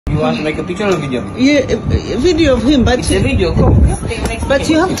You want to make a picture or video? Yeah, a video of him, but it's a video. Go. But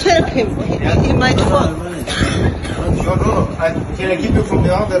you have to help him. He might fall. No. Can I keep you from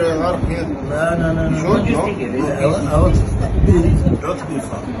the other arm here? No. Sure? Just No? take it. I want to not be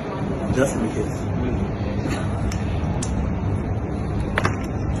far, just in case.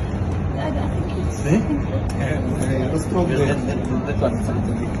 See?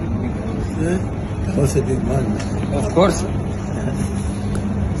 That was a big man. Of course.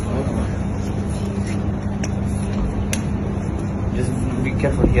 Just be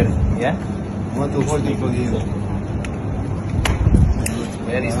careful here, yeah? I want to hold it for you.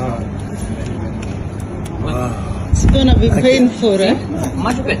 Very small. Wow. It's gonna be painful, eh?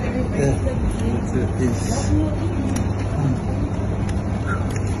 Much better. Yeah.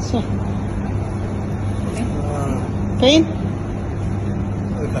 So. Pain?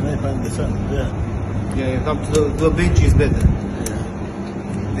 Where can I find the sun? Yeah, you come to the bench is better. Yeah.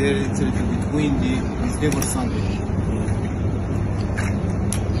 There it's a little bit windy. It's never sunny.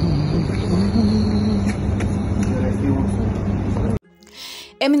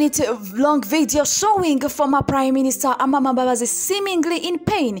 A minute-long video showing former Prime Minister Amama Mbabazi seemingly in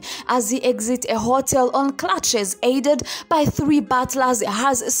pain as he exits a hotel on crutches, aided by 3 butlers,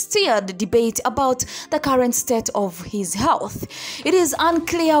 has stirred debate about the current state of his health. It is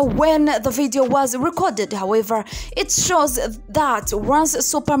unclear when the video was recorded. However, it shows that once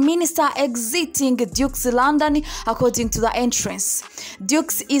Super Minister exiting Duke's London, according to the entrance.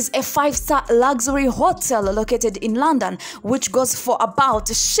 Duke's is a 5-star luxury hotel located in London, which goes for about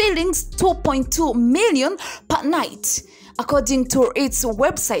shillings 2.2 million per night, according to its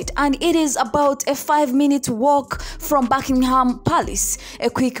website, and it is about a 5-minute walk from Buckingham Palace, a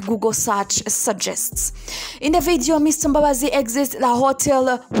quick Google search suggests. In the video, Mr. Mbabazi exits the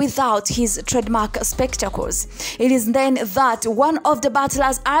hotel without his trademark spectacles. It is then that one of the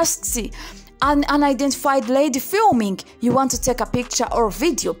butlers asks an unidentified lady filming, "You want to take a picture or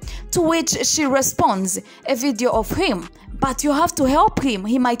video?" To which she responds, "A video of him, but you have to help him,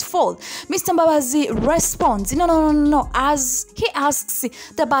 he might fall." Mr. Mbabazi responds, no, as he asks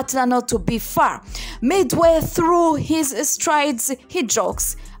the butler not to be far. Midway through his strides, he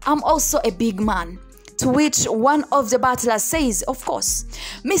jokes, "I'm also a big man." To which one of the butlers says, "Of course."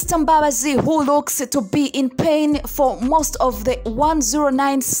 Mr. Mbabazi, who looks to be in pain for most of the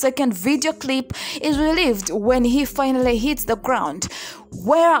 109-second video clip, is relieved when he finally hits the ground.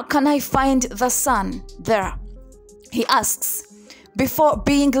 "Where can I find the sun?" "There," he asks, before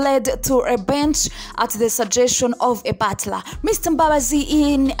being led to a bench at the suggestion of a butler. Mr. Mbabazi,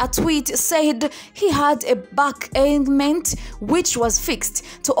 in a tweet, said he had a back ailment which was fixed.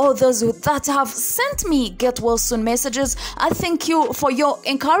 "To all those that have sent me get well soon messages, I thank you for your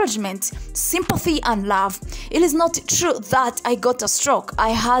encouragement, sympathy and love. It is not true that I got a stroke.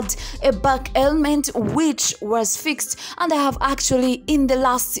 I had a back ailment which was fixed, and I have actually in the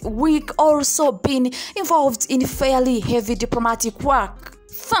last week or so been involved in fairly heavy diplomatic work.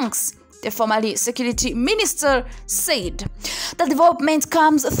 Thanks," the former security minister said. The development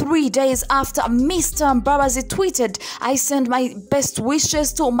comes 3 days after Mr. Mbabazi tweeted, "I send my best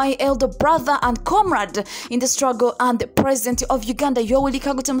wishes to my elder brother and comrade in the struggle and the President of Uganda, Yoweri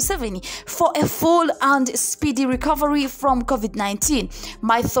Kaguta Museveni, for a full and speedy recovery from COVID-19.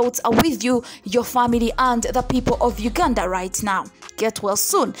 My thoughts are with you, your family, and the people of Uganda right now. Get well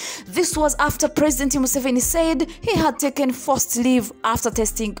soon." This was after President Museveni said he had taken forced leave after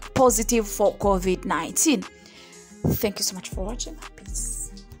testing positive for COVID-19. Thank you so much for watching. Peace.